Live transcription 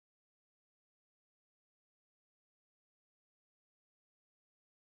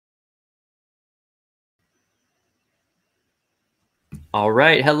All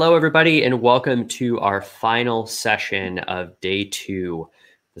right. Hello, everybody, and welcome to our final session of day 2,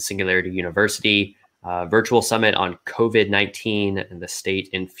 the Singularity University virtual summit on COVID-19 and the state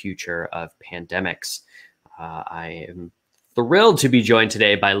and future of pandemics. I am thrilled to be joined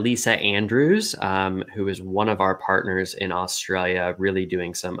today by Lisa Andrews, who is one of our partners in Australia, really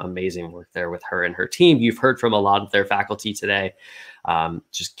doing some amazing work there with her and her team. You've heard from a lot of their faculty today.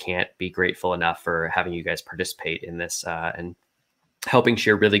 Just can't be grateful enough for having you guys participate in this and helping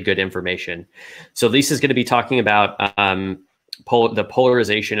share really good information. So Lisa's going to be talking about the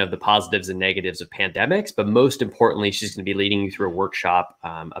polarization of the positives and negatives of pandemics, but most importantly, she's going to be leading you through a workshop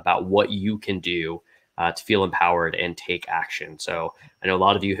about what you can do to feel empowered and take action. So I know a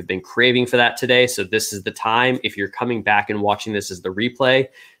lot of you have been craving for that today. So this is the time. If you're coming back and watching this as the replay,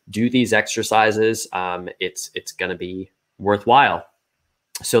 do these exercises. It's going to be worthwhile.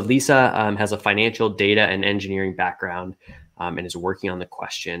 So Lisa has a financial data and engineering background and is working on the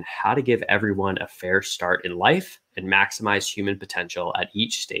question, how to give everyone a fair start in life and maximize human potential at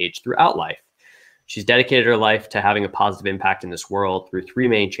each stage throughout life. She's dedicated her life to having a positive impact in this world through 3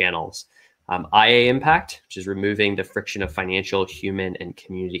 main channels. IA Impact, which is removing the friction of financial, human, and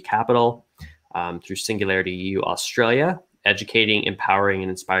community capital. Through Singularity U Australia, educating, empowering,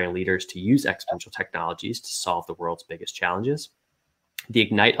 and inspiring leaders to use exponential technologies to solve the world's biggest challenges. The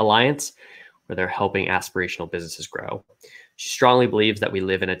Ignite Alliance, where they're helping aspirational businesses grow. She strongly believes that we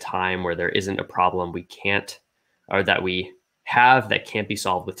live in a time where there isn't a problem we can't, or that we have that can't be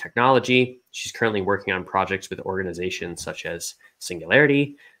solved with technology. She's currently working on projects with organizations such as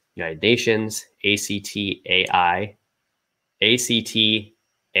Singularity, United Nations, ACTAI,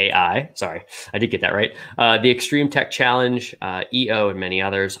 sorry, I did get that right. The Extreme Tech Challenge, EO, and many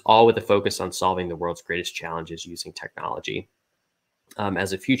others, all with a focus on solving the world's greatest challenges using technology.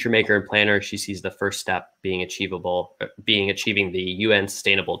 As a future maker and planner, she sees the first step being achieving the UN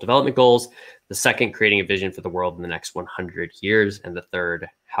Sustainable Development Goals, the second, creating a vision for the world in the next 100 years, and the third,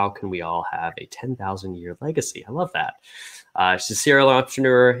 how can we all have a 10,000-year legacy? I love that. She's a serial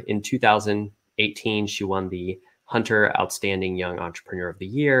entrepreneur. In 2018, she won the Hunter Outstanding Young Entrepreneur of the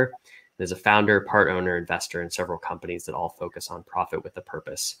Year. As a founder, part owner, investor in several companies that all focus on profit with a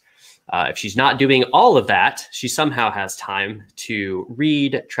purpose. If she's not doing all of that, she somehow has time to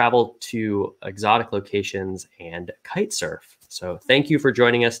read, travel to exotic locations, and kite surf. So thank you for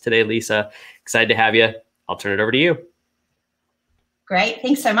joining us today, Lisa. Excited to have you. I'll turn it over to you. Great.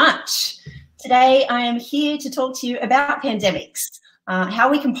 Thanks so much. Today, I am here to talk to you about pandemics, how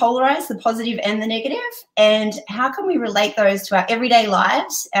we can polarize the positive and the negative, and how can we relate those to our everyday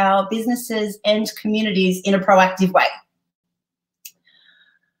lives, our businesses, and communities in a proactive way.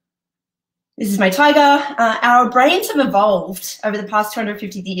 This is my tiger. Our brains have evolved over the past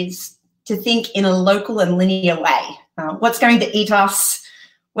 250 years to think in a local and linear way. What's going to eat us?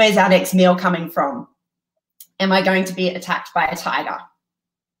 Where's our next meal coming from? Am I going to be attacked by a tiger?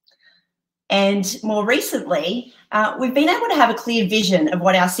 And more recently, we've been able to have a clear vision of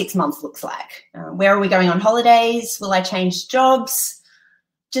what our 6 months looks like. Where are we going on holidays? Will I change jobs?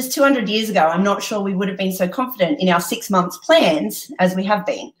 Just 200 years ago, I'm not sure we would have been so confident in our 6 months plans as we have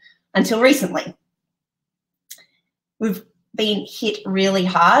been until recently. We've been hit really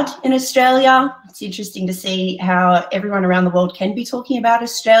hard in Australia. It's interesting to see how everyone around the world can be talking about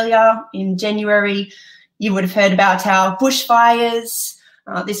Australia. In January, you would have heard about our bushfires.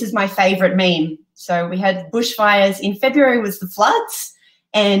 This is my favorite meme. So we had bushfires. In February was the floods,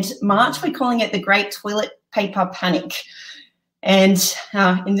 and March we're calling it the Great Toilet Paper Panic. And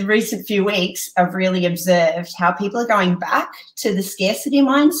in the recent few weeks, I've really observed how people are going back to the scarcity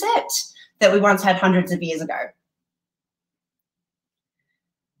mindset that we once had hundreds of years ago.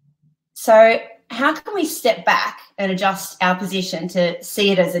 So how can we step back and adjust our position to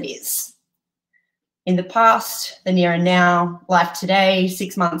see it as it is? In the past, the near and now, life today,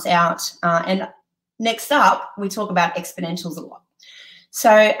 6 months out, and next up, we talk about exponentials a lot. So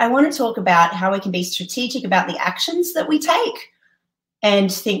I want to talk about how we can be strategic about the actions that we take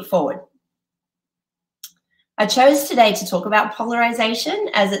and think forward. I chose today to talk about polarization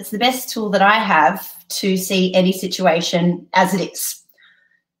as it's the best tool that I have to see any situation as it is.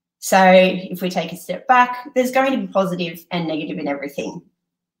 So if we take a step back, there's going to be positive and negative in everything.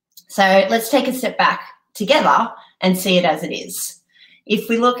 So let's take a step back together and see it as it is. If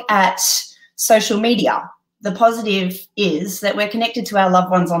we look at social media, the positive is that we're connected to our loved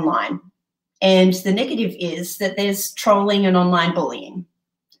ones online. And the negative is that there's trolling and online bullying.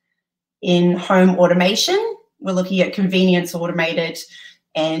 In home automation, we're looking at convenience automated,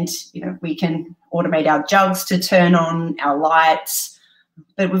 and we can automate our jugs to turn on, our lights,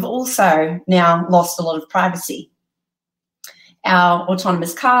 but we've also now lost a lot of privacy. our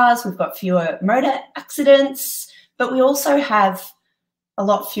autonomous cars, we've got fewer motor accidents, but we also have a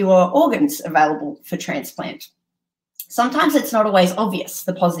lot fewer organs available for transplant. Sometimes it's not always obvious,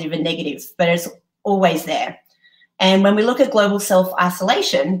 the positive and negative, but it's always there. And when we look at global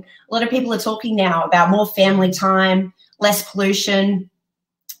self-isolation, a lot of people are talking now about more family time, less pollution.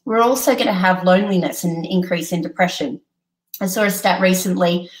 We're also going to have loneliness and an increase in depression. I saw a stat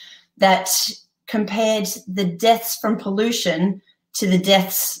recently that compared the deaths from pollution to the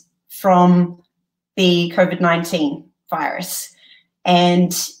deaths from the COVID-19 virus.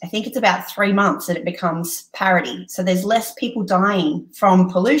 And I think it's about 3 months that it becomes parity. So there's less people dying from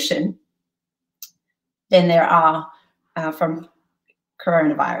pollution than there are from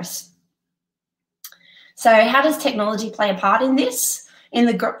coronavirus. So how does technology play a part in this? In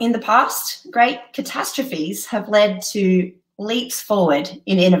the past, great catastrophes have led to leaps forward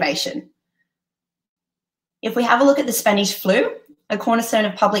in innovation. If we have a look at the Spanish flu, a cornerstone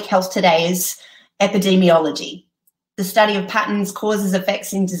of public health today is epidemiology, the study of patterns, causes,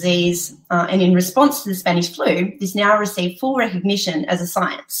 effects in disease, and in response to the Spanish flu, this now received full recognition as a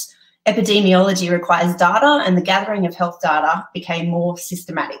science. Epidemiology requires data, and the gathering of health data became more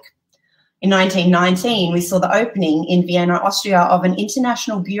systematic. In 1919, we saw the opening in Vienna, Austria, of an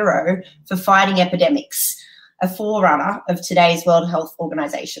international bureau for fighting epidemics, a forerunner of today's World Health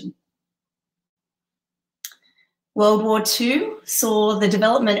Organization. World War II saw the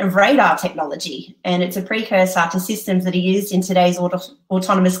development of radar technology, and it's a precursor to systems that are used in today's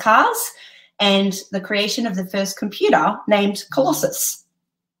autonomous cars, and the creation of the first computer named Colossus.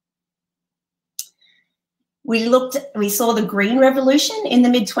 We saw the green revolution in the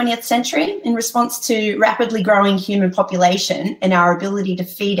mid-20th century in response to rapidly growing human population and our ability to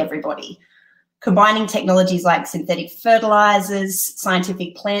feed everybody. Combining technologies like synthetic fertilizers,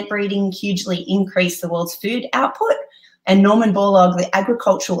 scientific plant breeding hugely increased the world's food output. And Norman Borlaug, the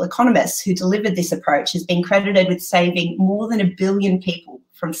agricultural economist who delivered this approach, has been credited with saving more than 1 billion people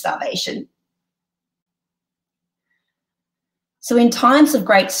from starvation. So in times of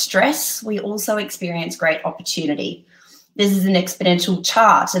great stress, we also experience great opportunity. This is an exponential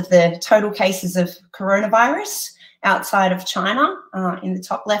chart of the total cases of coronavirus outside of China in the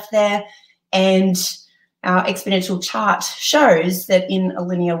top left there. And our exponential chart shows that in a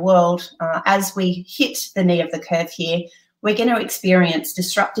linear world, as we hit the knee of the curve here, we're going to experience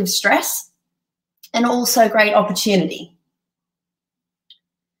disruptive stress and also great opportunity.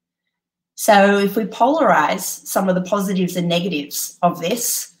 So if we polarize some of the positives and negatives of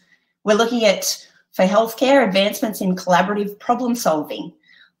this, we're looking at, for healthcare, advancements in collaborative problem solving.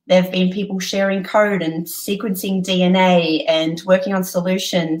 There have been people sharing code and sequencing DNA and working on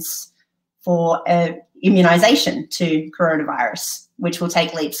solutions for immunization to coronavirus, which will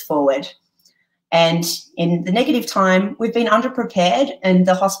take leaps forward. And in the negative time, we've been underprepared and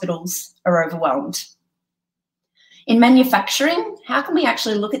the hospitals are overwhelmed. In manufacturing, how can we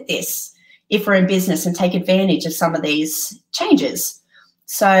actually look at this if we're in business and take advantage of some of these changes?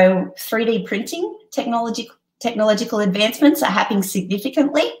 So 3D printing technological advancements are happening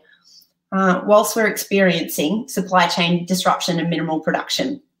significantly whilst we're experiencing supply chain disruption and minimal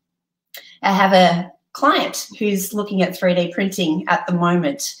production. I have a client who's looking at 3D printing at the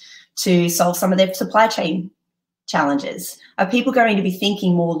moment to solve some of their supply chain challenges. Are people going to be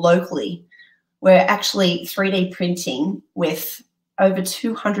thinking more locally? We're actually 3D printing with over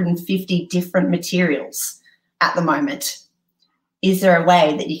 250 different materials at the moment. Is there a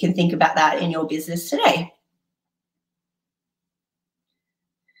way that you can think about that in your business today?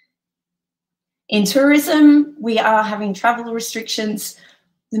 In tourism, we are having travel restrictions.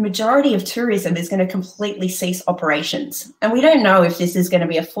 The majority of tourism is going to completely cease operations. And we don't know if this is going to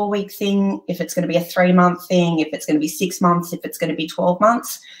be a 4-week thing, if it's going to be a 3-month thing, if it's going to be 6 months, if it's going to be 12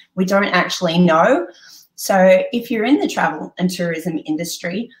 months. We don't actually know. So if you're in the travel and tourism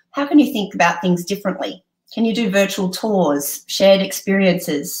industry, how can you think about things differently? Can you do virtual tours, shared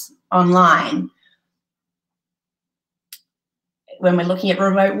experiences online? When we're looking at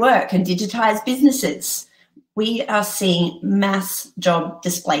remote work and digitized businesses, we are seeing mass job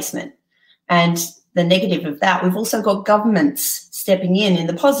displacement. And the negative of that, we've also got governments stepping in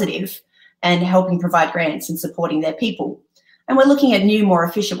the positive and helping provide grants and supporting their people. And we're looking at new, more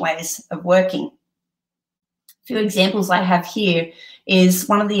efficient ways of working. A few examples I have here is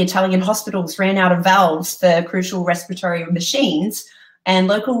one of the Italian hospitals ran out of valves for crucial respiratory machines, and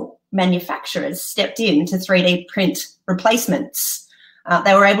local manufacturers stepped in to 3D print replacements.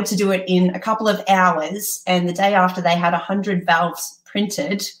 They were able to do it in a couple of hours, and the day after they had 100 valves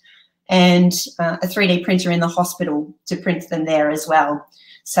printed and a 3D printer in the hospital to print them there as well.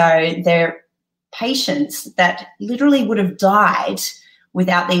 So they're patients that literally would have died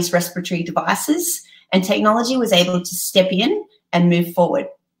without these respiratory devices, and technology was able to step in and move forward.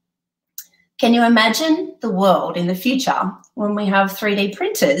 Can you imagine the world in the future when we have 3D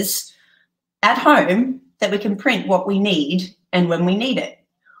printers at home that we can print what we need and when we need it,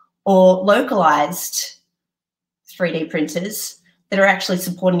 or localized 3D printers that are actually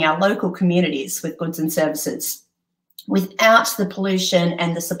supporting our local communities with goods and services without the pollution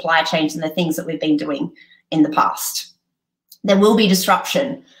and the supply chains and the things that we've been doing in the past? There will be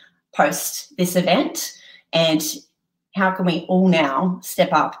disruption post this event, and how can we all now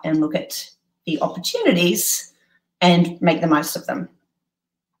step up and look at the opportunities and make the most of them?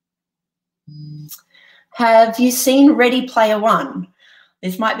 Have you seen Ready Player One?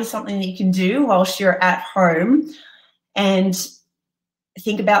 This might be something that you can do whilst you're at home and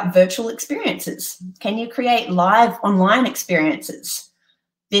think about virtual experiences. Can you create live online experiences?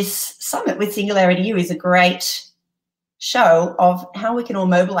 This summit with Singularity U is a great show of how we can all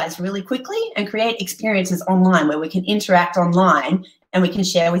mobilize really quickly and create experiences online where we can interact online and we can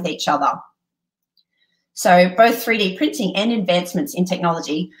share with each other. So both 3D printing and advancements in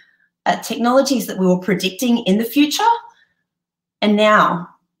technology are technologies that we were predicting in the future, and now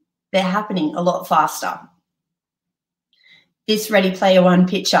they're happening a lot faster. This Ready Player One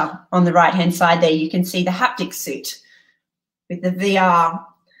picture on the right-hand side there, you can see the haptic suit with the VR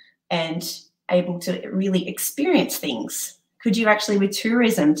and able to really experience things. Could you actually, with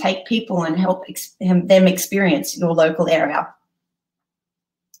tourism, take people and help them experience your local area?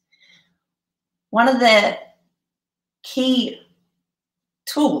 One of the key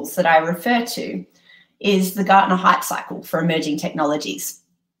tools that I refer to is the Gartner Hype Cycle for emerging technologies.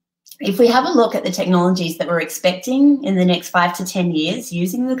 If we have a look at the technologies that we're expecting in the next 5 to 10 years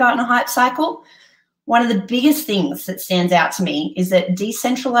using the Gartner Hype Cycle, one of the biggest things that stands out to me is that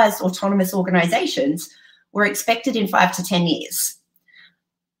decentralized autonomous organizations were expected in 5 to 10 years.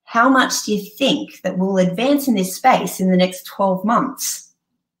 How much do you think that will advance in this space in the next 12 months?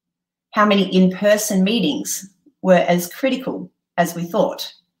 How many in-person meetings were as critical as we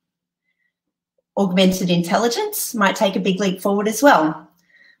thought? Augmented intelligence might take a big leap forward as well.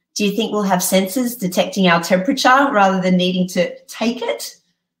 Do you think we'll have sensors detecting our temperature rather than needing to take it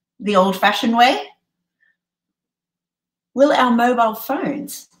the old-fashioned way? Will our mobile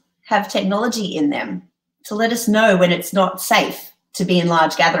phones have technology in them to let us know when it's not safe to be in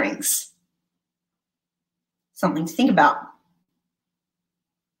large gatherings? Something to think about.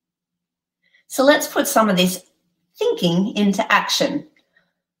 So let's put some of this thinking into action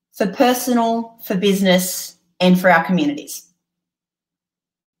for personal, for business, and for our communities.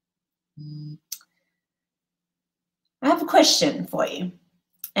 I have a question for you.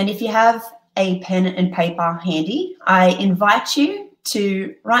 And if you have a pen and paper handy, I invite you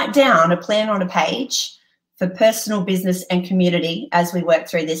to write down a plan on a page for personal, business, and community as we work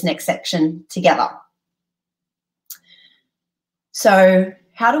through this next section together. So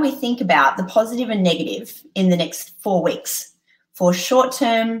how do we think about the positive and negative in the next 4 weeks? For short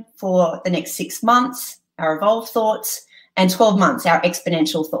term, for the next 6 months, our evolved thoughts, and 12 months, our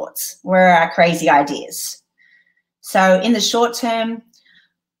exponential thoughts. Where are our crazy ideas? So in the short term,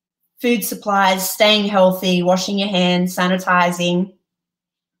 food supplies, staying healthy, washing your hands, sanitizing.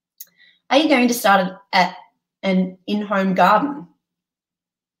 Are you going to start at an in-home garden?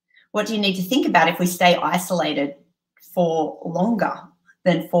 What do you need to think about if we stay isolated for longer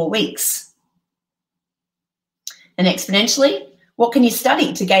than 4 weeks? And exponentially, what can you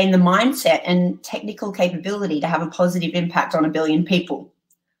study to gain the mindset and technical capability to have a positive impact on 1 billion people?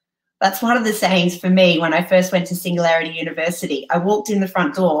 That's one of the sayings for me when I first went to Singularity University. I walked in the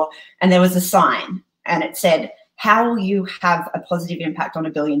front door and there was a sign and it said, how will you have a positive impact on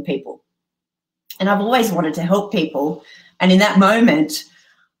 1 billion people? And I've always wanted to help people. And in that moment,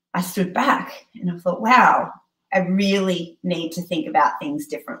 I stood back and I thought, wow, I really need to think about things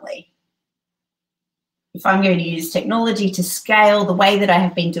differently. If I'm going to use technology to scale, the way that I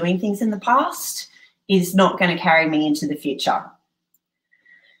have been doing things in the past is not going to carry me into the future.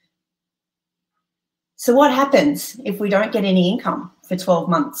 So what happens if we don't get any income for 12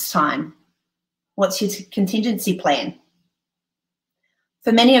 months' time? What's your contingency plan?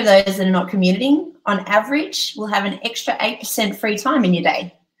 For many of those that are not commuting, on average, we'll have an extra 8% free time in your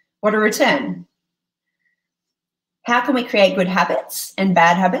day. What a return. How can we create good habits and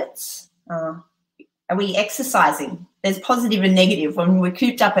bad habits? Are we exercising? There's positive and negative. When we're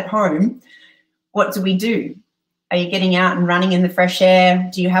cooped up at home, what do? Are you getting out and running in the fresh air?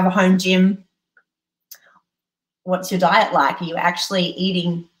 Do you have a home gym? What's your diet like? Are you actually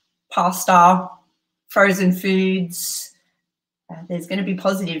eating pasta, frozen foods, There's going to be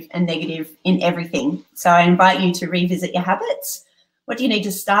positive and negative in everything. So I invite you to revisit your habits. What do you need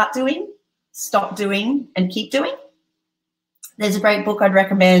to start doing, stop doing, and keep doing? There's a great book I'd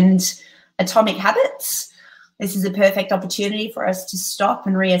recommend, Atomic Habits. This is a perfect opportunity for us to stop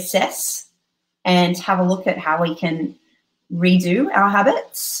and reassess and have a look at how we can redo our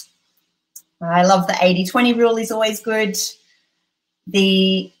habits. I love the 80-20 rule, is always good.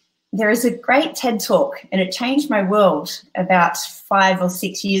 There is a great TED Talk, and it changed my world about 5 or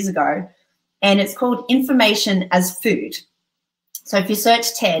 6 years ago, and it's called Information as Food. So if you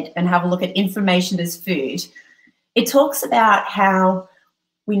search TED and have a look at information as food, it talks about how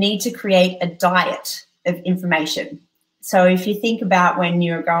we need to create a diet of information. So if you think about when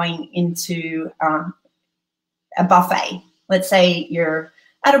you're going into a buffet, let's say you're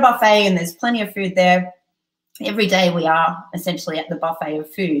at a buffet and there's plenty of food there. Every day we are essentially at the buffet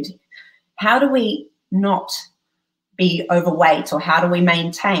of food. How do we not be overweight, or how do we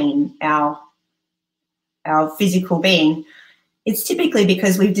maintain our physical being? It's typically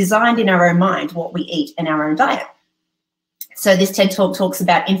because we've designed in our own mind what we eat in our own diet. So this TED Talk talks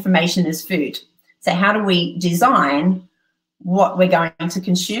about information as food. So how do we design what we're going to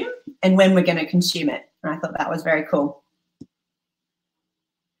consume and when we're going to consume it? And I thought that was very cool.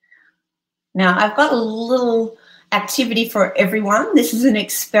 Now, I've got a little activity for everyone. This is an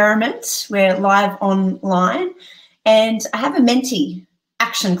experiment. We're live online, and I have a Menti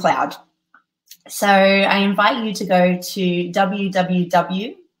action cloud. So I invite you to go to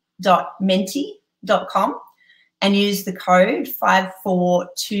www.menti.com and use the code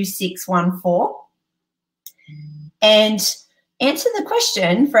 542614 and answer the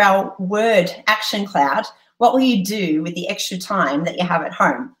question for our word action cloud. What will you do with the extra time that you have at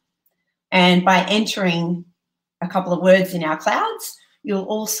home? And by entering a couple of words in our clouds, you'll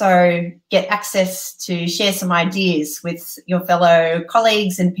also get access to share some ideas with your fellow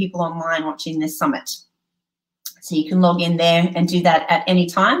colleagues and people online watching this summit. So you can log in there and do that at any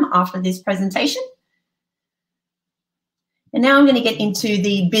time after this presentation. And now I'm going to get into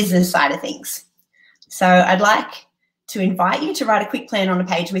the business side of things. So I'd like to invite you to write a quick plan on a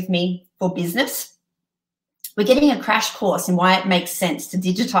page with me for business. We're getting a crash course in why it makes sense to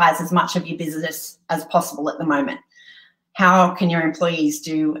digitize as much of your business as possible at the moment. How can your employees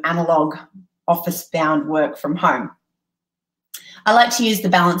do analog office-bound work from home? I like to use the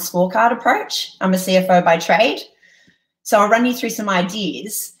balanced scorecard approach. I'm a CFO by trade. So I'll run you through some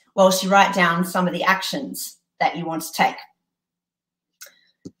ideas whilst you write down some of the actions that you want to take.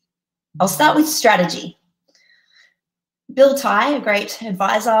 I'll start with strategy. Bill Ty, a great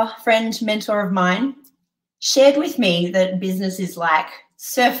advisor, friend, mentor of mine, shared with me that business is like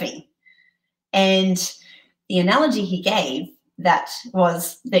surfing. And the analogy he gave that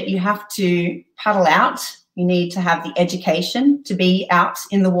was that you have to paddle out. You need to have the education to be out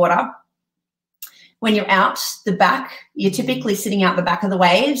in the water. When you're out the back, you're typically sitting out the back of the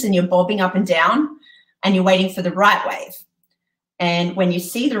waves and you're bobbing up and down and you're waiting for the right wave. And when you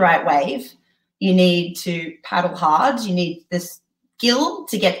see the right wave, you need to paddle hard. You need the skill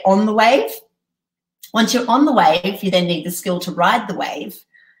to get on the wave. Once you're on the wave, you then need the skill to ride the wave,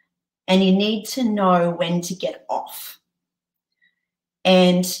 and you need to know when to get off.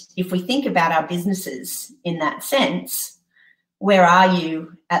 And if we think about our businesses in that sense, where are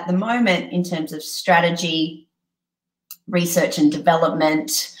you at the moment in terms of strategy, research and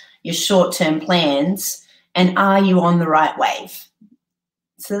development, your short-term plans, and are you on the right wave?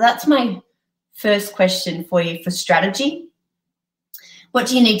 So that's my first question for you for strategy. What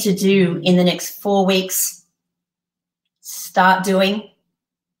do you need to do in the next 4 weeks? Start doing,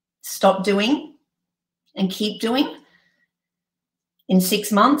 stop doing, and keep doing. In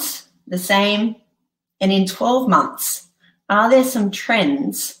 6 months, the same. And in 12 months, are there some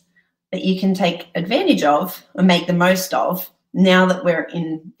trends that you can take advantage of and make the most of now that we're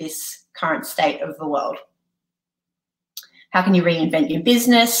in this current state of the world? How can you reinvent your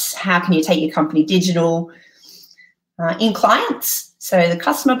business? How can you take your company digital? In clients, so the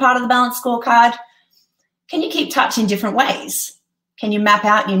customer part of the balanced scorecard, can you keep touch in different ways? Can you map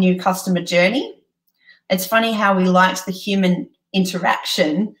out your new customer journey? It's funny how we liked the human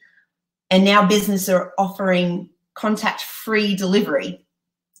interaction, and now businesses are offering contact-free delivery.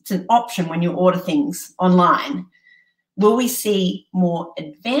 It's an option when you order things online. Will we see more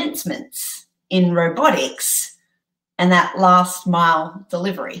advancements in robotics and that last mile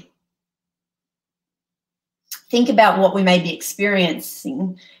delivery? Think about what we may be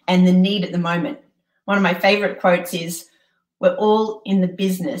experiencing and the need at the moment. One of my favorite quotes is, we're all in the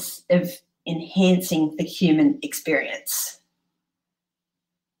business of enhancing the human experience.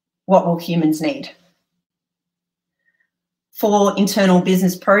 What will humans need? for internal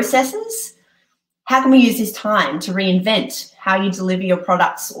business processes? How can we use this time to reinvent how you deliver your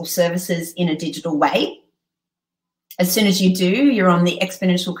products or services in a digital way? As soon as you do, you're on the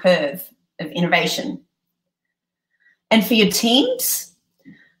exponential curve of innovation. And for your teams,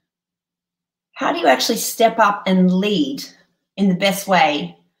 how do you actually step up and lead in the best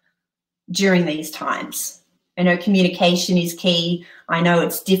way during these times? I know communication is key. I know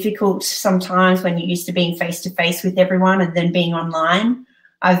it's difficult sometimes when you're used to being face-to-face with everyone and then being online.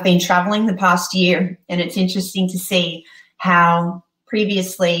 I've been traveling the past year, and it's interesting to see how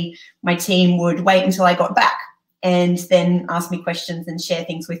previously my team would wait until I got back and then ask me questions and share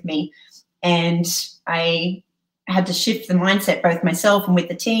things with me. And I had to shift the mindset, both myself and with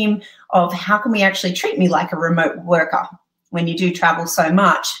the team, of how can we actually treat me like a remote worker? When you do travel so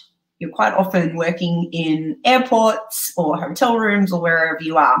much, you're quite often working in airports or hotel rooms or wherever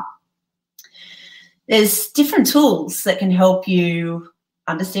you are. There's different tools that can help you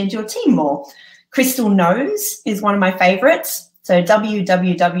understand your team more. Crystal Knows is one of my favorites. So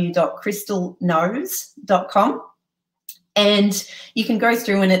www.crystalknows.com. And you can go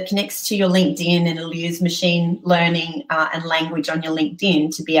through and it connects to your LinkedIn, and it'll use machine learning and language on your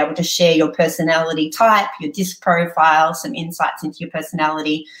LinkedIn to be able to share your personality type, your DISC profile, some insights into your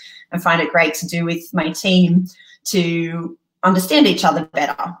personality. I find it great to do with my team to understand each other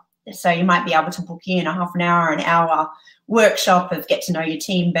better. So you might be able to book in a half an hour workshop of get to know your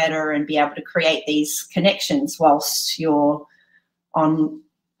team better and be able to create these connections whilst you're on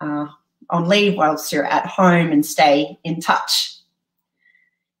leave, whilst you're at home, and stay in touch.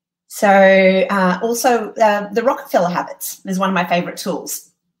 So also the Rockefeller habits is one of my favorite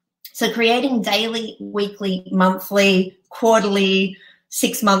tools. So creating daily, weekly, monthly, quarterly,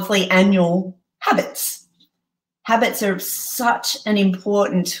 6-monthly, annual habits. Habits are such an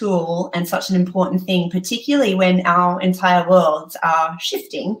important tool and such an important thing, particularly when our entire worlds are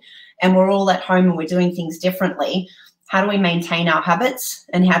shifting and we're all at home and we're doing things differently. How do we maintain our habits,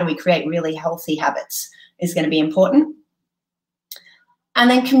 and how do we create really healthy habits is going to be important. And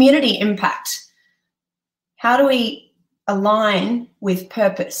then community impact. How do we align with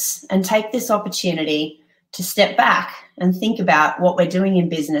purpose and take this opportunity to step back and think about what we're doing in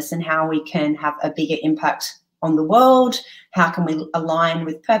business and how we can have a bigger impact on the world? How can we align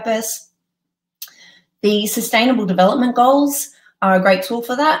with purpose? The Sustainable Development Goals are a great tool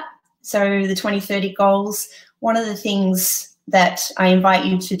for that. So the 2030 goals, one of the things that I invite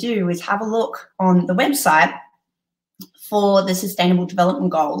you to do is have a look on the website for the Sustainable Development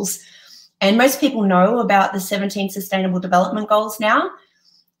Goals. And most people know about the 17 Sustainable Development Goals now,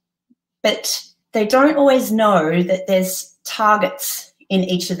 but they don't always know that there's targets in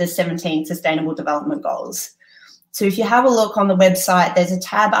each of the 17 Sustainable Development Goals. So if you have a look on the website, there's a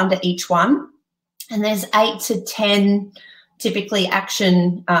tab under each one, and there's 8 to 10 typically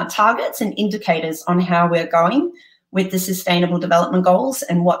action targets and indicators on how we're going with the Sustainable Development Goals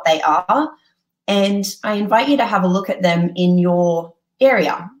and what they are. And I invite you to have a look at them in your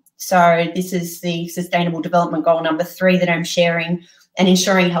area. So this is the Sustainable Development Goal number 3 that I'm sharing, and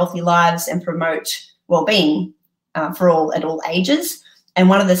ensuring healthy lives and promote well-being for all at all ages. And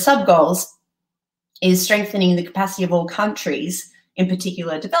one of the sub-goals is strengthening the capacity of all countries, in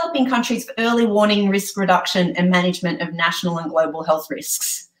particular developing countries, for early warning, risk reduction and management of national and global health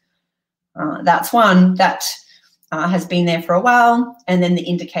risks. That's one that has been there for a while. And then the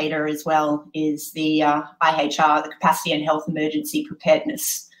indicator as well is the IHR, the Capacity and Health Emergency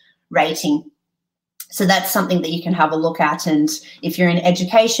Preparedness Rating. So that's something that you can have a look at. And if you're in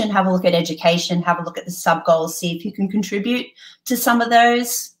education, have a look at education, have a look at the sub-goals, see if you can contribute to some of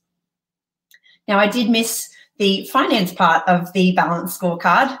those. Now, I did miss the finance part of the balance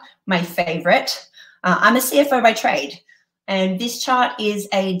scorecard, my favorite. I'm a CFO by trade, and this chart is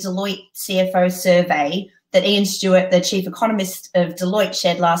a Deloitte CFO survey that Ian Stewart, the chief economist of Deloitte,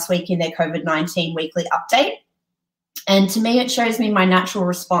 shared last week in their COVID-19 weekly update. And to me, it shows me my natural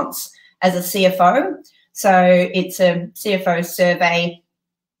response as a CFO. So it's a CFO survey.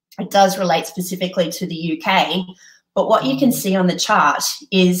 It does relate specifically to the UK, but what you can see on the chart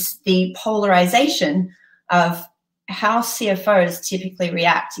is the polarization of how CFOs typically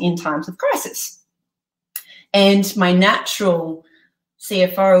react in times of crisis. And my natural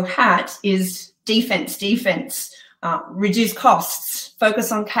CFO hat is defense, reduce costs,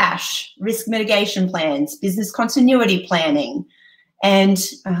 focus on cash, risk mitigation plans, business continuity planning. And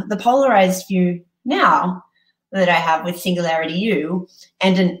the polarized view now that I have with Singularity U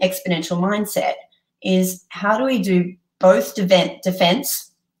and an exponential mindset is, how do we do both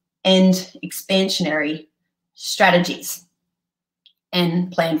defense and expansionary strategies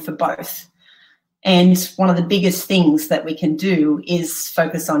and plan for both? And one of the biggest things that we can do is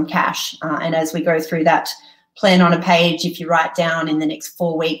focus on cash. And as we go through that plan on a page, if you write down in the next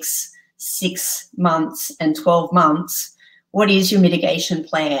 4 weeks, 6 months and 12 months, what is your mitigation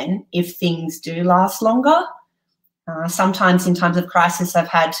plan if things do last longer? Sometimes in times of crisis, I've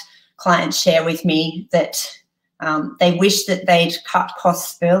had clients share with me that they wish that they'd cut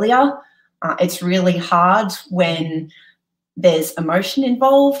costs earlier. It's really hard when there's emotion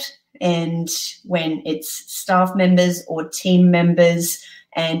involved and when it's staff members or team members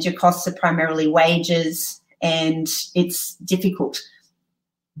and your costs are primarily wages, and it's difficult.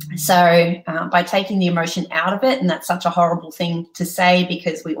 So by taking the emotion out of it, and that's such a horrible thing to say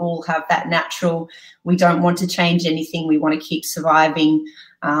because we all have that natural, we don't want to change anything, we want to keep surviving.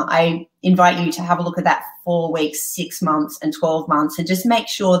 I invite you to have a look at that 4 weeks, 6 months and 12 months and just make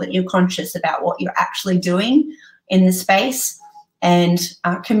sure that you're conscious about what you're actually doing in the space, and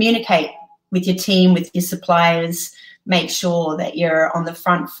communicate with your team, with your suppliers, make sure that you're on the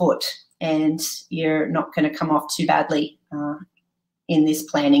front foot and you're not going to come off too badly in this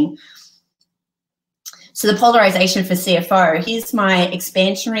planning. So the polarization for CFO, here's my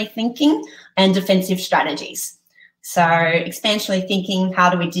expansionary thinking and defensive strategies. So expansionary thinking,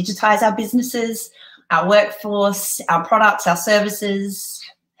 how do we digitize our businesses, our workforce, our products, our services?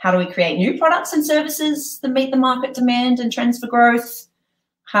 How do we create new products and services that meet the market demand and trends for growth?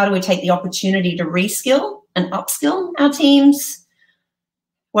 How do we take the opportunity to reskill and upskill our teams?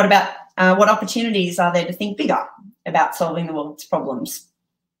 What about what opportunities are there to think bigger about solving the world's problems?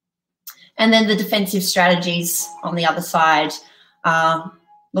 And then the defensive strategies on the other side,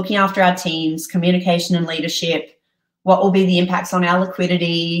 looking after our teams, communication and leadership. What will be the impacts on our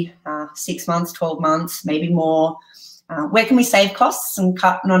liquidity, 6 months, 12 months, maybe more? Where can we save costs and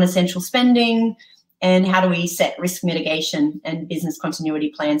cut non-essential spending? And how do we set risk mitigation and business continuity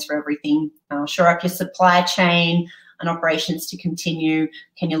plans for everything? Shore up your supply chain and operations to continue.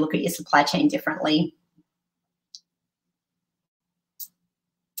 Can you look at your supply chain differently?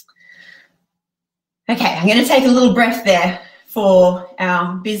 Okay, I'm going to take a little breath there for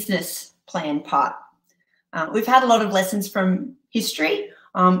our business plan part. We've had a lot of lessons from history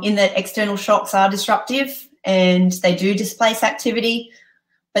in that external shocks are disruptive and they do displace activity,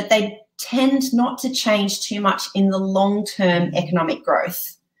 but they tend not to change too much in the long-term economic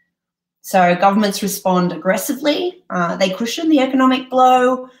growth. So governments respond aggressively, they cushion the economic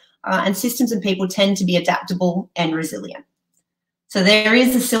blow, and systems and people tend to be adaptable and resilient. So there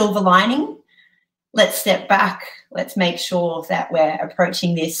is a silver lining. Let's step back. Let's make sure that we're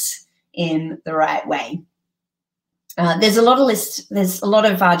approaching this in the right way. There's a lot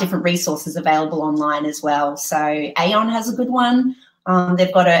of different resources available online as well. So Aon has a good one.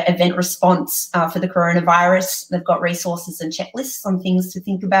 They've got an event response for the coronavirus. They've got resources and checklists on things to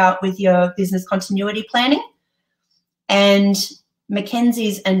think about with your business continuity planning. And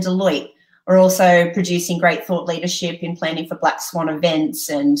McKinsey's and Deloitte are also producing great thought leadership in planning for Black Swan events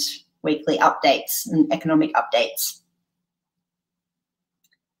and weekly updates and economic updates.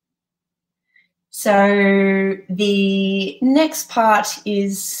 So the next part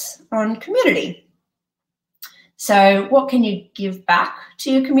is on community. So what can you give back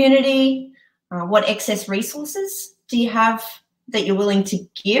to your community? What excess resources do you have that you're willing to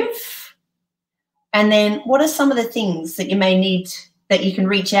give? And then what are some of the things that you may need that you can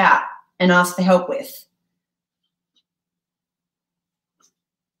reach out and ask for help with?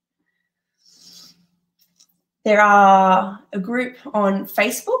 There are a group on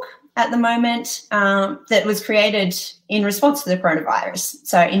Facebook at the moment that was created in response to the coronavirus.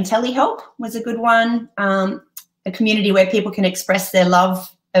 So IntelliHelp was a good one, a community where people can express their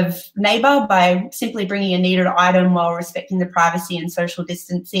love of neighbour by simply bringing a needed item while respecting the privacy and social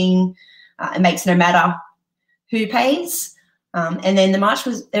distancing. It makes no matter who pays. And then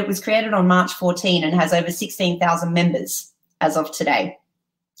it was created on March 14 and has over 16,000 members as of today.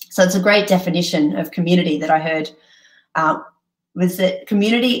 So it's a great definition of community that I heard was that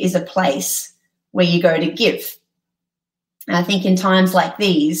community is a place where you go to give. And I think in times like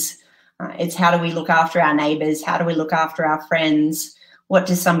these, it's how do we look after our neighbours? How do we look after our friends? What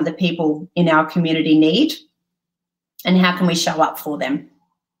do some of the people in our community need? And how can we show up for them?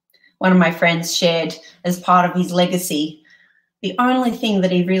 One of my friends shared as part of his legacy, the only thing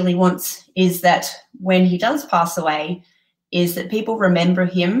that he really wants is that when he does pass away, is that people remember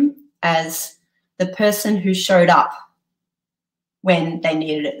him as the person who showed up when they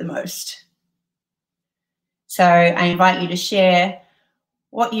needed it the most. So I invite you to share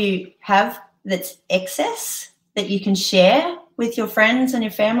what you have that's excess that you can share with your friends and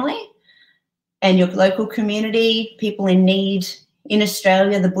your family and your local community, people in need In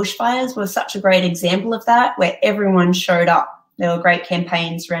Australia, the bushfires were such a great example of that, where everyone showed up. There were great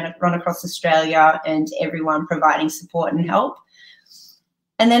campaigns run across Australia and everyone providing support and help.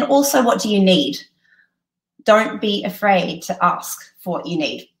 And then also, what do you need? Don't be afraid to ask for what you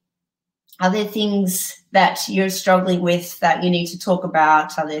need. Are there things that you're struggling with that you need to talk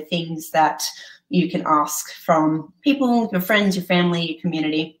about? Are there things that you can ask from people, your friends, your family, your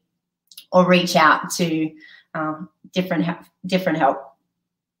community, or reach out to different help?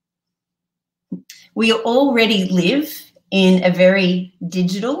 We already live in a very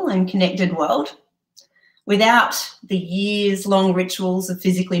digital and connected world. Without the years-long rituals of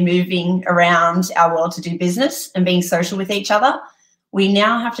physically moving around our world to do business and being social with each other, we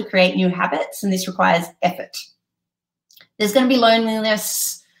now have to create new habits, and this requires effort. There's going to be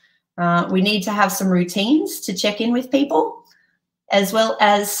loneliness. We need to have some routines to check in with people, as well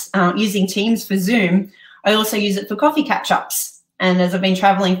as using Teams for Zoom. I also use it for coffee catch-ups. And as I've been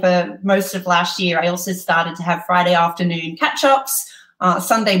traveling for most of last year, I also started to have Friday afternoon catch-ups,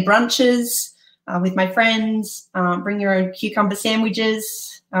 Sunday brunches, with my friends, bring your own cucumber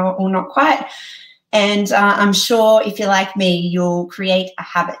sandwiches, or not quite. And I'm sure if you're like me, you'll create a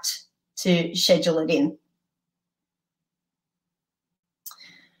habit to schedule it in.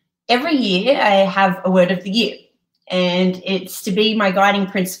 Every year I have a word of the year, and it's to be my guiding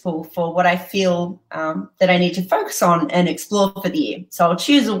principle for what I feel that I need to focus on and explore for the year. So I'll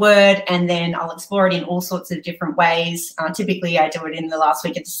choose a word and then I'll explore it in all sorts of different ways. Typically I do it in the last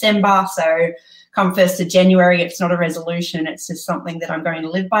week of December. So come 1st of January, it's not a resolution, it's just something that I'm going to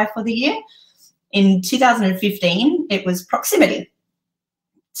live by for the year. In 2015, it was proximity.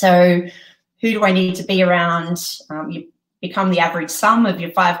 So who do I need to be around? You become the average sum of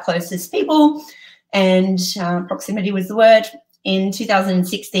your 5 closest people, and proximity was the word. In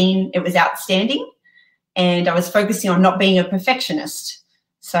 2016, it was outstanding, and I was focusing on not being a perfectionist.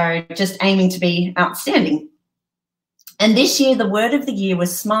 So just aiming to be outstanding. And this year, the word of the year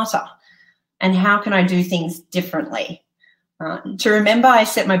was smarter. And how can I do things differently? To remember, I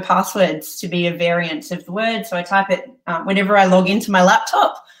set my passwords to be a variant of the word. So I type it whenever I log into my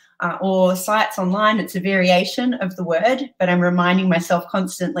laptop or sites online. It's a variation of the word, but I'm reminding myself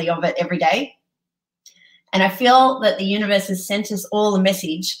constantly of it every day. And I feel that the universe has sent us all a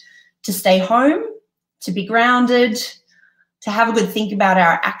message to stay home, to be grounded, to have a good think about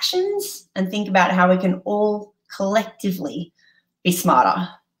our actions and think about how we can all collectively be smarter.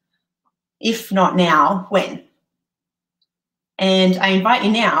 If not now, when? And I invite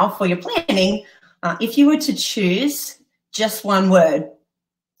you now for your planning, if you were to choose just one word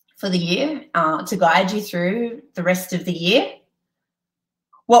for the year to guide you through the rest of the year,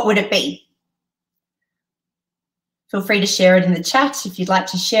 what would it be? Feel free to share it in the chat if you'd like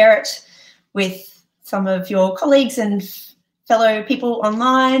to share it with some of your colleagues and fellow people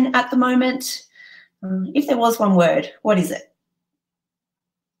online at the moment. If there was one word, what is it?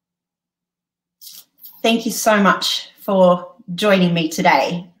 Thank you so much for joining me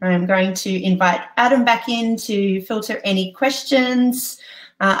today. I'm going to invite Adam back in to filter any questions.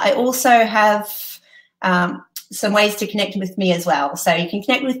 I also have some ways to connect with me as well. So you can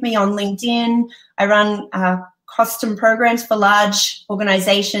connect with me on LinkedIn. I run custom programs for large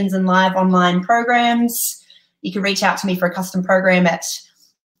organizations and live online programs. You can reach out to me for a custom program at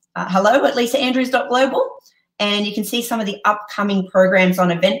hello@lisaandrews.global. And you can see some of the upcoming programs on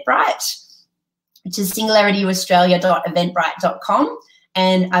Eventbrite, which is singularityaustralia.eventbrite.com.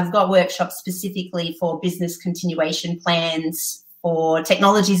 And I've got workshops specifically for business continuation plans for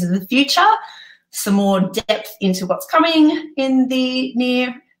technologies of the future, some more depth into what's coming in the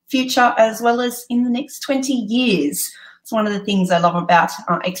near future, as well as in the next 20 years. It's one of the things I love about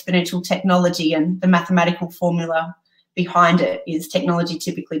exponential technology, and the mathematical formula behind it is technology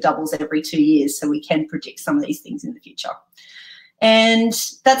typically doubles every 2 years, so we can predict some of these things in the future. And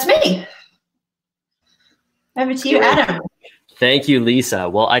that's me. Over to you, Adam. Thank you, Lisa.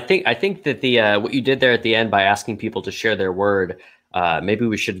 Well, I think that the what you did there at the end by asking people to share their word, maybe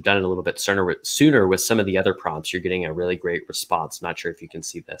we should have done it a little bit sooner with some of the other prompts. You're getting a really great response. Not sure if you can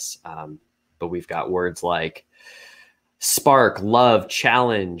see this, but we've got words like spark, love,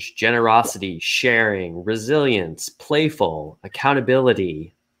 challenge, generosity, sharing, resilience, playful,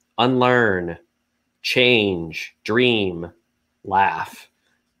 accountability, unlearn, change, dream, laugh,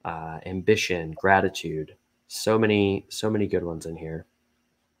 ambition, gratitude. So many good ones in here.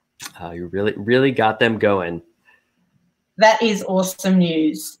 You really got them going. That is awesome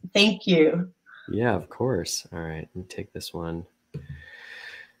news. Thank you. Yeah, of course. All right, let me take this one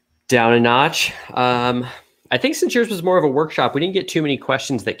down a notch. I think since yours was more of a workshop, we didn't get too many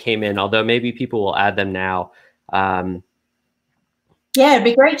questions that came in, although maybe people will add them now. Yeah, it'd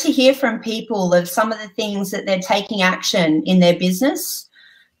be great to hear from people of some of the things that they're taking action in their business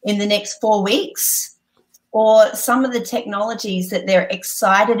in the next 4 weeks, or some of the technologies that they're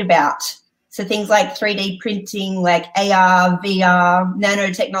excited about. So things like 3D printing, like AR, VR,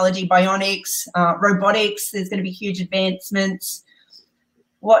 nanotechnology, bionics, robotics, there's going to be huge advancements.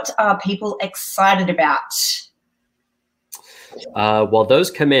 What are people excited about? While those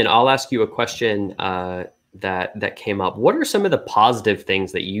come in, I'll ask you a question that came up. What are some of the positive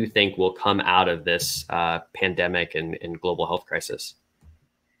things that you think will come out of this pandemic and global health crisis?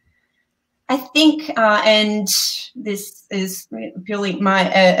 I think, and this is purely my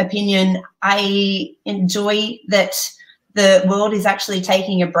opinion, I enjoy that the world is actually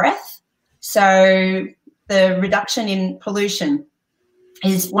taking a breath. So the reduction in pollution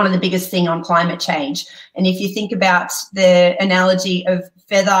is one of the biggest thing on climate change. And if you think about the analogy of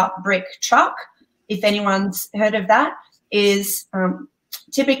feather brick truck, if anyone's heard of that, is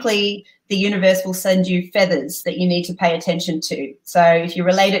typically the universe will send you feathers that you need to pay attention to. So if you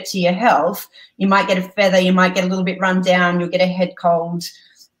relate it to your health, you might get a feather, you might get a little bit run down, you'll get a head cold.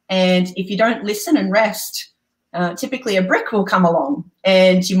 And if you don't listen and rest, typically a brick will come along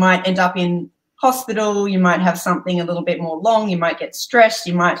and you might end up in hospital, you might have something a little bit more long, you might get stressed,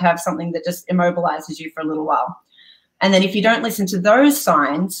 you might have something that just immobilizes you for a little while. And then if you don't listen to those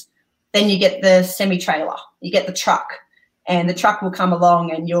signs, then you get the semi-trailer, you get the truck, and the truck will come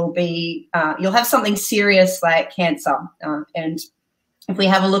along and you'll have something serious like cancer. And if we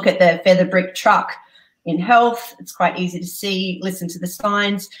have a look at the feather brick truck in health, it's quite easy to see, listen to the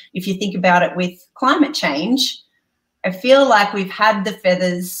signs. If you think about it with climate change, I feel like we've had the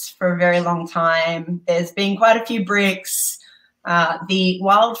feathers for a very long time. There's been quite a few bricks. The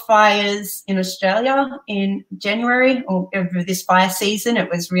wildfires in Australia in January, or over this fire season, it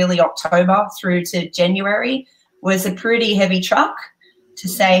was really October through to January, was a pretty heavy truck to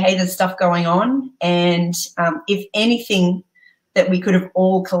say, hey, there's stuff going on. And if anything that we could have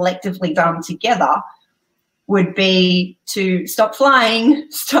all collectively done together would be to stop flying,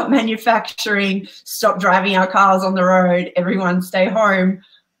 stop manufacturing, stop driving our cars on the road, everyone stay home.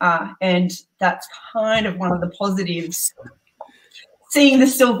 And that's kind of one of the positives, seeing the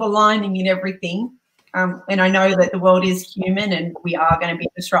silver lining in everything. And I know that the world is human and we are going to be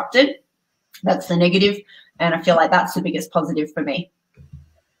disrupted. That's the negative. And I feel like that's the biggest positive for me.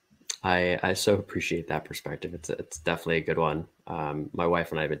 I so appreciate that perspective. It's definitely a good one. My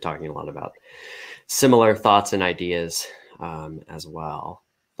wife and I have been talking a lot about similar thoughts and ideas as well.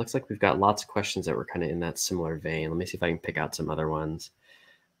 Looks like we've got lots of questions that were kind of in that similar vein. Let me see if I can pick out some other ones.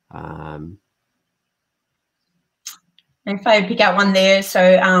 If I pick out one there,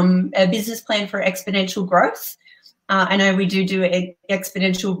 so a business plan for exponential growth. I know we do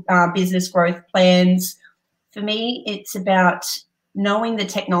exponential business growth plans. For me, it's about knowing the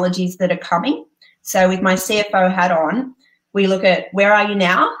technologies that are coming. So with my CFO hat on, we look at where are you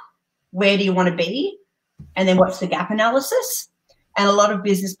now, where do you want to be, and then what's the gap analysis. And a lot of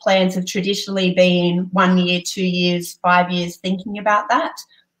business plans have traditionally been 1 year, 2 years, 5 years thinking about that.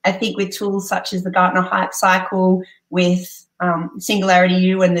 I think with tools such as the Gartner Hype Cycle, with Singularity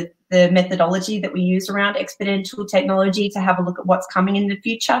U and the methodology that we use around exponential technology to have a look at what's coming in the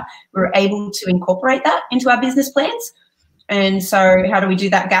future, we're able to incorporate that into our business plans. And so how do we do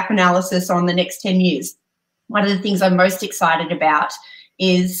that gap analysis on the next 10 years? One of the things I'm most excited about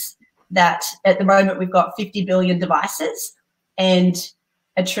is that at the moment we've got 50 billion devices and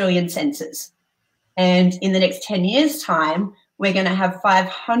 1 trillion sensors. And in the next 10 years' time, we're going to have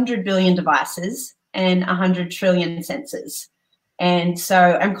 500 billion devices and 100 trillion sensors. And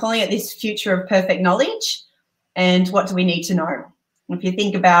so I'm calling it this future of perfect knowledge. And what do we need to know? If you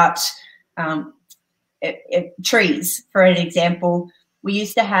think about trees, for an example, we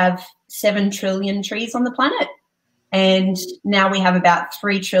used to have 7 trillion trees on the planet. And now we have about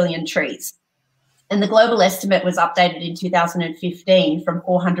 3 trillion trees. And the global estimate was updated in 2015 from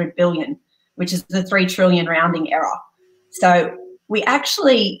 400 billion, which is the 3 trillion rounding error. So we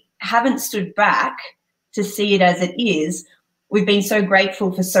actually haven't stood back to see it as it is. We've been so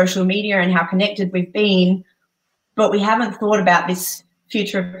grateful for social media and how connected we've been, but we haven't thought about this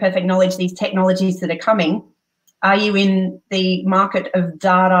future of perfect knowledge, these technologies that are coming. Are you in the market of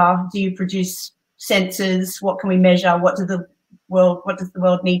data? Do you produce sensors? What can we measure? What does the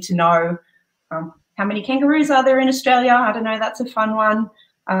world need to know? How many kangaroos are there in Australia? I don't know, that's a fun one.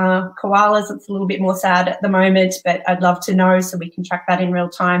 Koalas, it's a little bit more sad at the moment, but I'd love to know so we can track that in real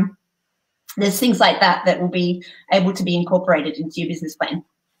time. There's things like that that will be able to be incorporated into your business plan.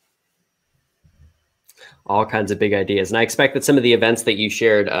 All kinds of big ideas. And I expect that some of the events that you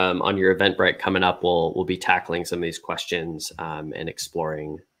shared on your Eventbrite coming up will be tackling some of these questions and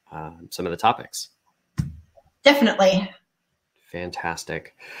exploring some of the topics. Definitely.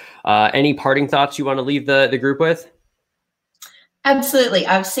 Fantastic. Any parting thoughts you want to leave the group with? Absolutely.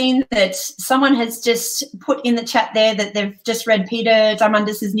 I've seen that someone has just put in the chat there that they've just read Peter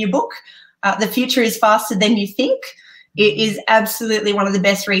Diamandis' new book, The Future is Faster Than You Think. It is absolutely one of the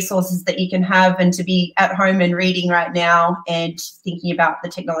best resources that you can have, and to be at home and reading right now and thinking about the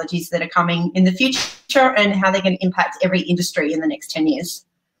technologies that are coming in the future and how they're going to impact every industry in the next 10 years.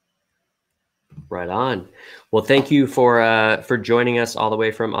 Right on. Well, thank you for joining us all the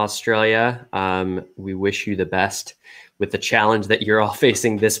way from Australia. We wish you the best with the challenge that you're all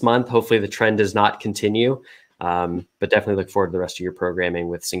facing this month. Hopefully the trend does not continue, but definitely look forward to the rest of your programming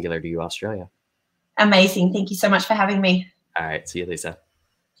with Singularity U Australia. Amazing. Thank you so much for having me. All right. See you, Lisa.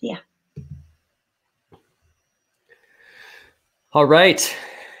 See ya. All right,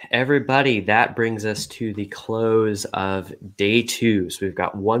 everybody, that brings us to the close of day 2. So we've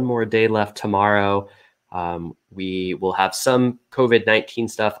got one more day left tomorrow. We will have some COVID-19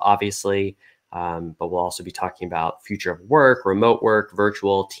 stuff, obviously, but we'll also be talking about future of work, remote work,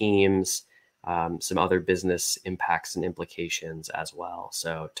 virtual teams, some other business impacts and implications as well.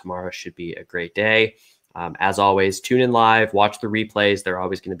 So tomorrow should be a great day. As always, tune in live, watch the replays. They're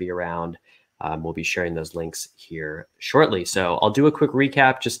always going to be around. We'll be sharing those links here shortly. So I'll do a quick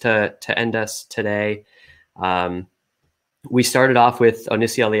recap just to end us today. We started off with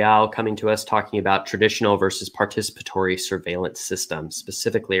Onicia Leal coming to us talking about traditional versus participatory surveillance systems,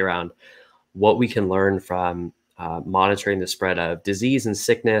 specifically around what we can learn from monitoring the spread of disease and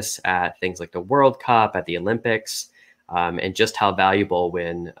sickness at things like the World Cup, at the Olympics, and just how valuable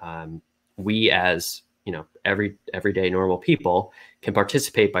when we as everyday normal people can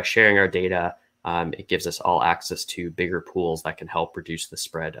participate by sharing our data. It gives us all access to bigger pools that can help reduce the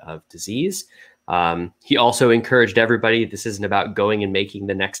spread of disease. He also encouraged everybody, this isn't about going and making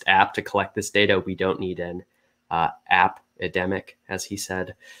the next app to collect this data. We don't need an epidemic, as he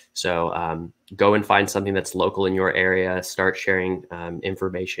said. So go and find something that's local in your area. Start sharing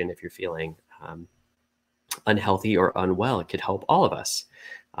information if you're feeling unhealthy or unwell. It could help all of us.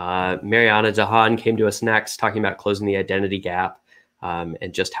 Mariana Jahan came to us next talking about closing the identity gap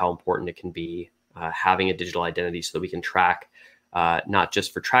and just how important it can be having a digital identity so that we can track, not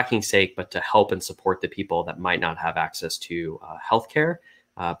just for tracking's sake, but to help and support the people that might not have access to healthcare,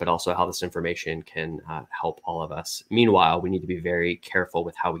 but also how this information can help all of us. Meanwhile, we need to be very careful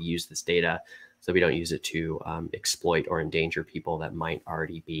with how we use this data so we don't use it to exploit or endanger people that might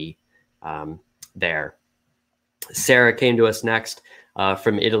already be there. Sarah came to us next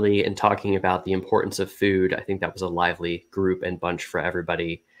from Italy and talking about the importance of food. I think that was a lively group and bunch for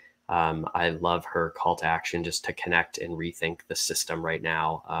everybody. I love her call to action just to connect and rethink the system right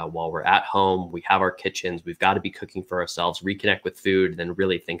now. While we're at home, we have our kitchens, we've got to be cooking for ourselves, reconnect with food, then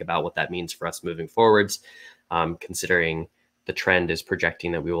really think about what that means for us moving forwards, considering the trend is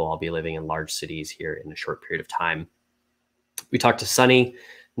projecting that we will all be living in large cities here in a short period of time. We talked to Sunny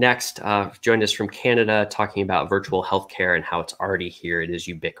next, joined us from Canada, talking about virtual healthcare and how it's already here. It is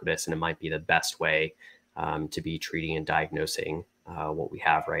ubiquitous, and it might be the best way to be treating and diagnosing what we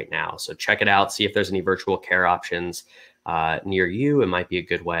have right now. So check it out, see if there's any virtual care options near you. It might be a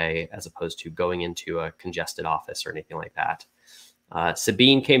good way as opposed to going into a congested office or anything like that.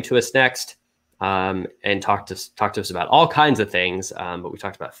 Sabine came to us next and talked to us about all kinds of things, but we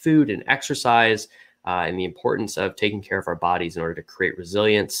talked about food and exercise, and the importance of taking care of our bodies in order to create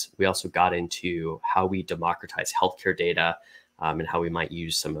resilience. We also got into how we democratize healthcare data and how we might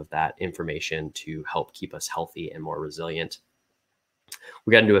use some of that information to help keep us healthy and more resilient.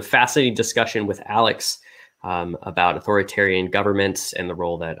 We got into a fascinating discussion with Alex about authoritarian governments and the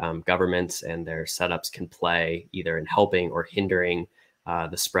role that governments and their setups can play either in helping or hindering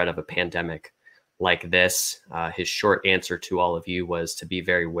the spread of a pandemic like this. His short answer to all of you was to be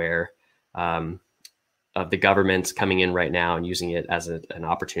very aware of the governments coming in right now and using it as an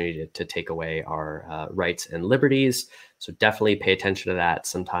opportunity to take away our rights and liberties. So definitely pay attention to that.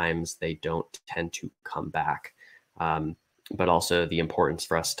 Sometimes they don't tend to come back, but also the importance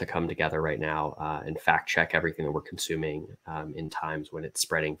for us to come together right now and fact check everything that we're consuming in times when it's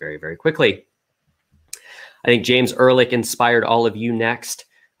spreading very, very quickly. I think James Ehrlich inspired all of you next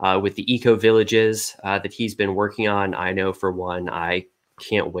with the eco villages that he's been working on. I know for one, I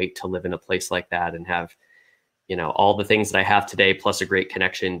can't wait to live in a place like that and have, all the things that I have today, plus a great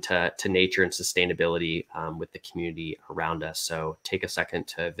connection to nature and sustainability with the community around us. So take a second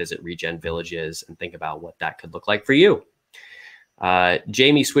to visit Regen Villages and think about what that could look like for you.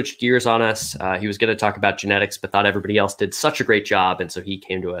 Jamie switched gears on us. He was going to talk about genetics, but thought everybody else did such a great job. And so he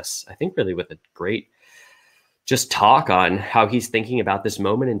came to us, I think, really with a great just talk on how he's thinking about this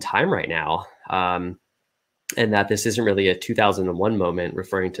moment in time right now. And that this isn't really a 2001 moment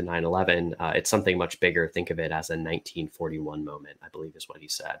referring to 9/11. It's something much bigger. Think of it as a 1941 moment, I believe is what he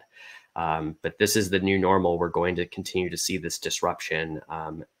said. But this is the new normal. We're going to continue to see this disruption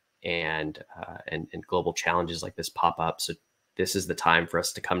and global challenges like this pop up. So this is the time for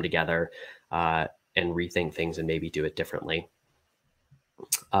us to come together and rethink things and maybe do it differently.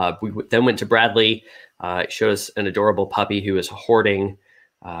 We then went to Bradley, showed us an adorable puppy who was hoarding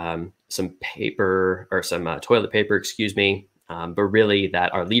some paper or some toilet paper, excuse me. But really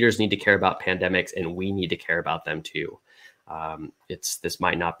that our leaders need to care about pandemics and we need to care about them too. It's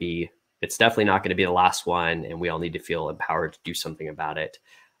definitely not going to be the last one, and we all need to feel empowered to do something about it.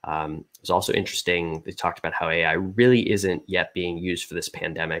 It was also interesting. They talked about how AI really isn't yet being used for this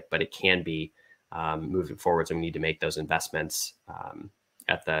pandemic, but it can be moving forward. So we need to make those investments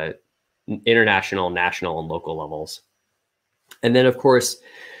at the international, national, and local levels. And then, of course,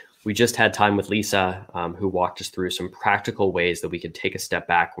 we just had time with Lisa, who walked us through some practical ways that we can take a step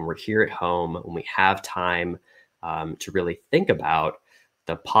back when we're here at home, when we have time to really think about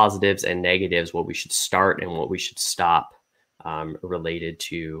the positives and negatives, what we should start and what we should stop related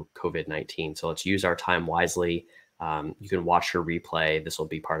to COVID-19. So let's use our time wisely. You can watch her replay. This will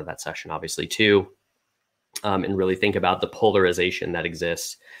be part of that session, obviously, too, and really think about the polarization that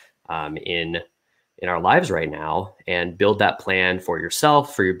exists in our lives right now, and build that plan for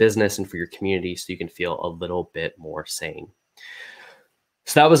yourself, for your business, and for your community so you can feel a little bit more sane.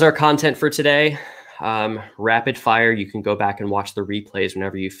 So that was our content for today. Rapid fire, you can go back and watch the replays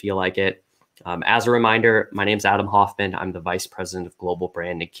whenever you feel like it. As a reminder, my name's Adam Hoffman. I'm the Vice President of Global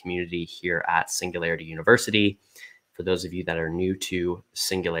Brand and Community here at Singularity University. For those of you that are new to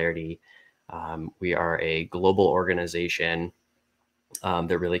Singularity, we are a global organization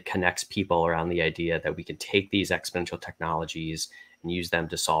that really connects people around the idea that we can take these exponential technologies and use them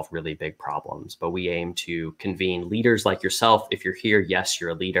to solve really big problems. But we aim to convene leaders like yourself. If you're here, yes, you're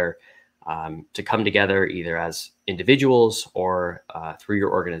a leader, to come together either as individuals or through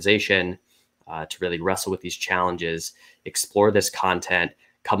your organization to really wrestle with these challenges, explore this content,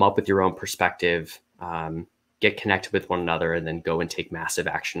 come up with your own perspective, get connected with one another, and then go and take massive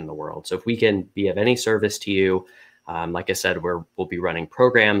action in the world. So if we can be of any service to you, like I said, we'll be running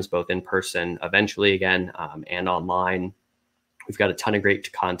programs both in person eventually again and online. We've got a ton of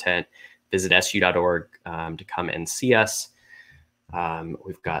great content. Visit su.org to come and see us.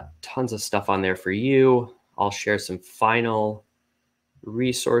 We've got tons of stuff on there for you. I'll share some final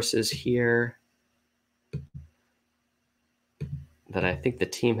resources here that I think the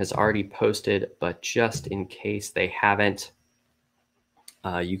team has already posted, but just in case they haven't,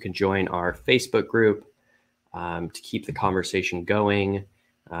 you can join our Facebook group to keep the conversation going.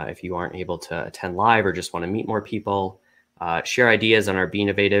 If you aren't able to attend live or just want to meet more people, share ideas on our Be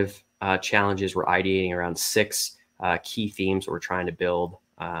Innovative challenges. We're ideating around 6 key themes that we're trying to build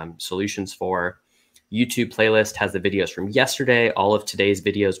solutions for. YouTube playlist has the videos from yesterday. All of today's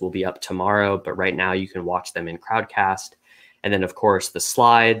videos will be up tomorrow, but right now you can watch them in Crowdcast. And then, of course, the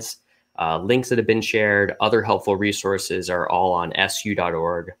slides, links that have been shared, other helpful resources are all on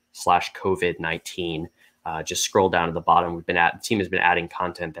su.org/COVID-19. Just scroll down to the bottom. The team has been adding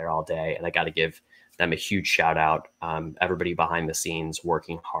content there all day, and I got to give them a huge shout out. Everybody behind the scenes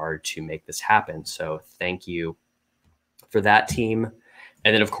working hard to make this happen. So thank you for that, team.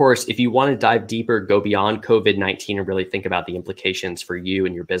 And then, of course, if you want to dive deeper, go beyond COVID-19 and really think about the implications for you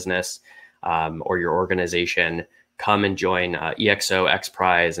and your business or your organization, come and join EXO,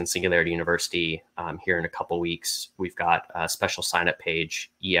 XPRIZE, and Singularity University here in a couple weeks. We've got a special sign-up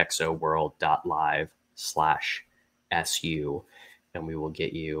page, exoworld.live/SU, and we will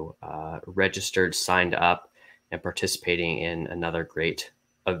get you registered, signed up, and participating in another great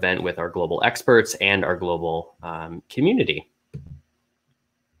event with our global experts and our global community.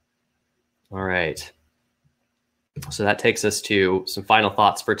 All right. So that takes us to some final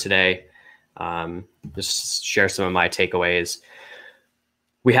thoughts for today. Just share some of my takeaways.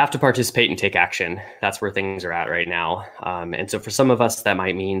 We have to participate and take action. That's where things are at right now. And so for some of us, that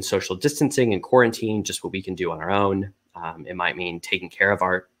might mean social distancing and quarantine, just what we can do on our own. It might mean taking care of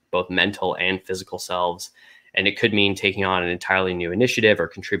our both mental and physical selves. And it could mean taking on an entirely new initiative or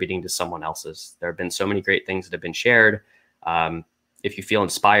contributing to someone else's. There have been so many great things that have been shared. If you feel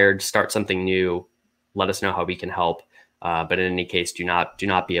inspired, start something new, let us know how we can help. But in any case, do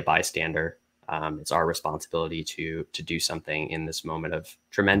not be a bystander. It's our responsibility to do something in this moment of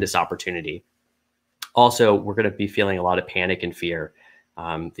tremendous opportunity. Also, we're going to be feeling a lot of panic and fear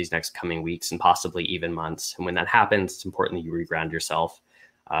these next coming weeks and possibly even months. And when that happens, it's important that you reground yourself.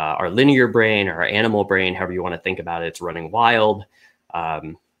 Our linear brain, or our animal brain, however you want to think about it, it's running wild.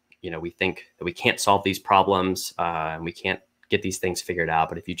 We think that we can't solve these problems and we can't get these things figured out.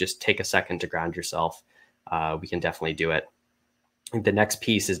 But if you just take a second to ground yourself, we can definitely do it. The next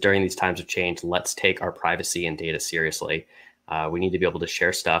piece is, during these times of change, let's take our privacy and data seriously. We need to be able to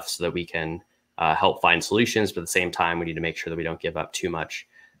share stuff so that we can help find solutions, but at the same time, we need to make sure that we don't give up too much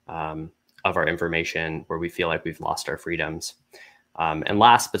of our information where we feel like we've lost our freedoms. And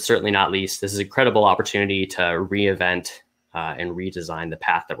last, but certainly not least, this is an incredible opportunity to reinvent and redesign the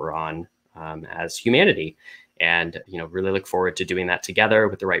path that we're on as humanity. And really look forward to doing that together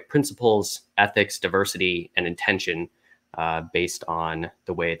with the right principles, ethics, diversity, and intention based on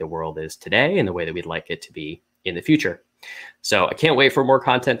the way the world is today and the way that we'd like it to be in the future. So I can't wait for more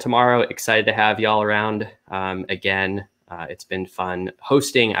content tomorrow. Excited to have y'all around again. It's been fun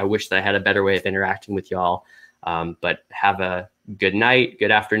hosting. I wish that I had a better way of interacting with y'all, but have a good night,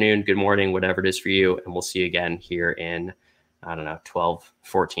 good afternoon, good morning, whatever it is for you. And we'll see you again here in, 12,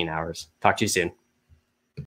 14 hours. Talk to you soon.